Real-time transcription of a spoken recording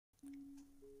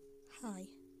Hi.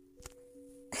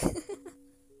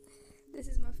 This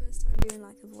is my first time doing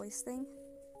like a voice thing.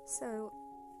 So,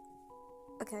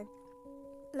 okay.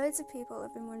 Loads of people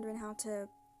have been wondering how to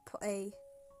put a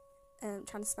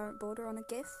transparent border on a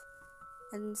GIF.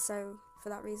 And so, for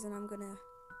that reason, I'm gonna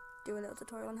do a little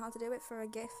tutorial on how to do it for a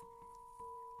GIF.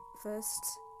 First,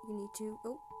 you need to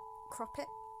crop it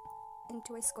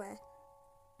into a square.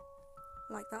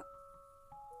 Like that.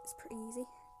 It's pretty easy.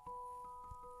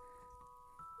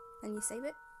 Then you save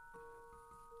it.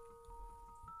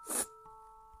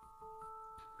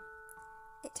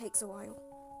 It takes a while.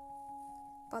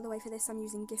 By the way, for this I'm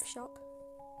using GIF Shop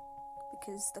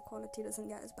because the quality doesn't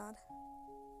get as bad.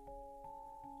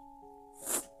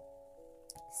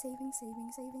 Saving.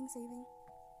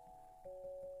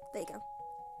 There you go.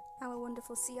 Our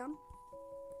wonderful Sion.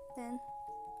 Then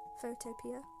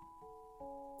photopea.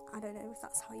 I don't know if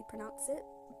that's how you pronounce it,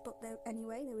 but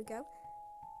anyway, there we go.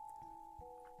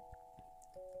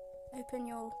 Open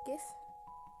your GIF.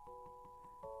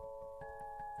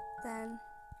 Then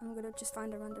I'm gonna just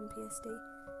find a random PSD.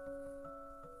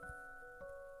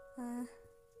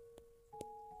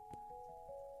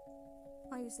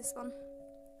 I'll use this one.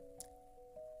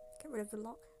 Get rid of the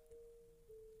lock.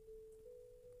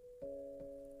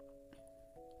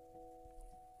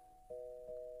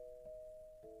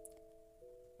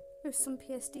 With some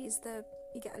PSDs,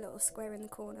 you get a little square in the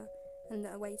corner, and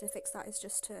the way to fix that is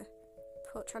just to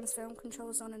put transform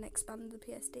controls on and expand the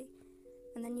PSD.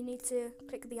 And then you need to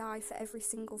click the eye for every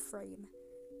single frame.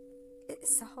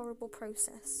 It's a horrible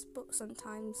process, but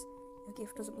sometimes your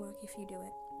GIF doesn't work if you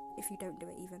don't do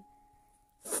it even.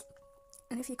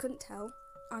 And if you couldn't tell,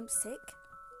 I'm sick.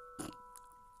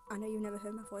 I know you've never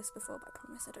heard my voice before, but I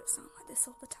promise I don't sound like this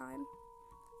all the time.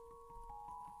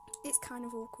 It's kind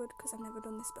of awkward because I've never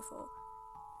done this before.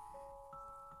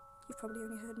 You've probably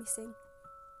only heard me sing.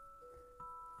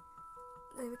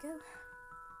 There we go.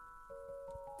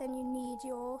 Then you need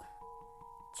your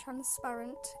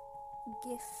transparent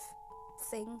GIF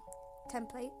thing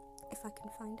template, if I can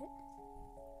find it.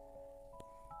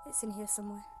 It's in here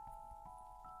somewhere.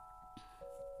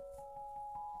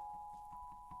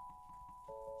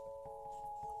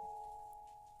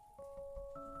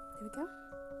 There we go.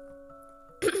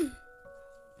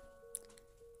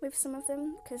 With some of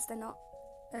them, because they're not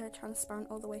transparent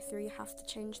all the way through, you have to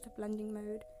change the blending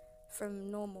mode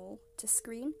from normal to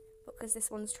screen. But because this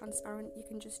one's transparent, you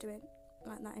can just do it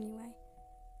like that anyway.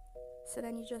 So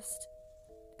then you just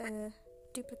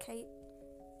duplicate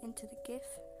into the GIF,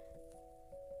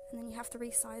 and then you have to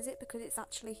resize it because it's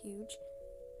actually huge.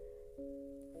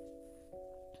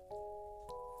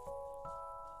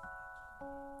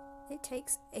 It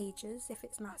takes ages if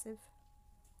it's massive.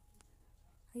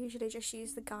 I usually just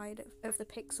use the guide of the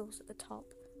pixels at the top.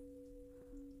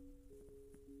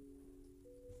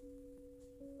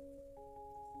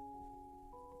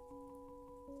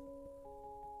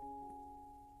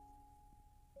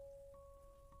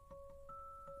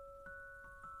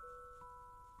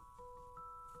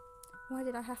 Why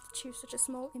did I have to choose such a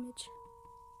small image?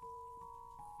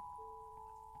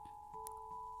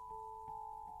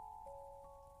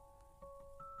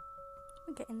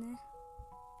 We're getting there.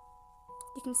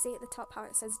 You can see at the top how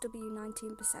it says W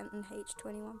 19% and H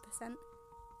 21%.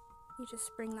 You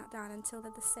just bring that down until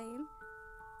they're the same,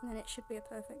 and then it should be a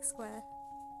perfect square.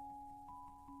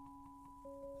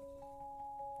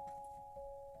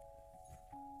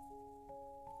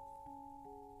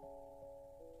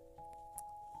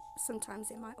 Sometimes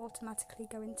it might automatically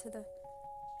go into the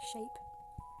shape,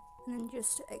 and then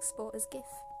just export as GIF.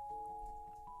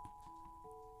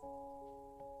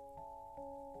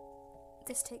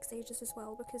 This takes ages as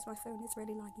well because my phone is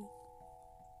really laggy.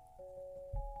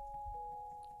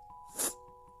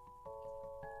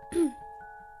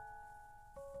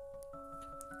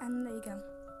 And there you go.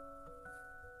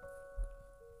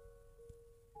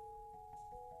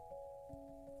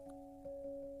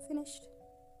 Finished.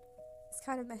 It's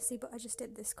kind of messy, but I just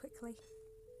did this quickly.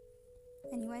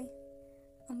 Anyway,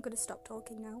 I'm gonna stop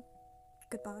talking now.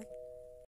 Goodbye.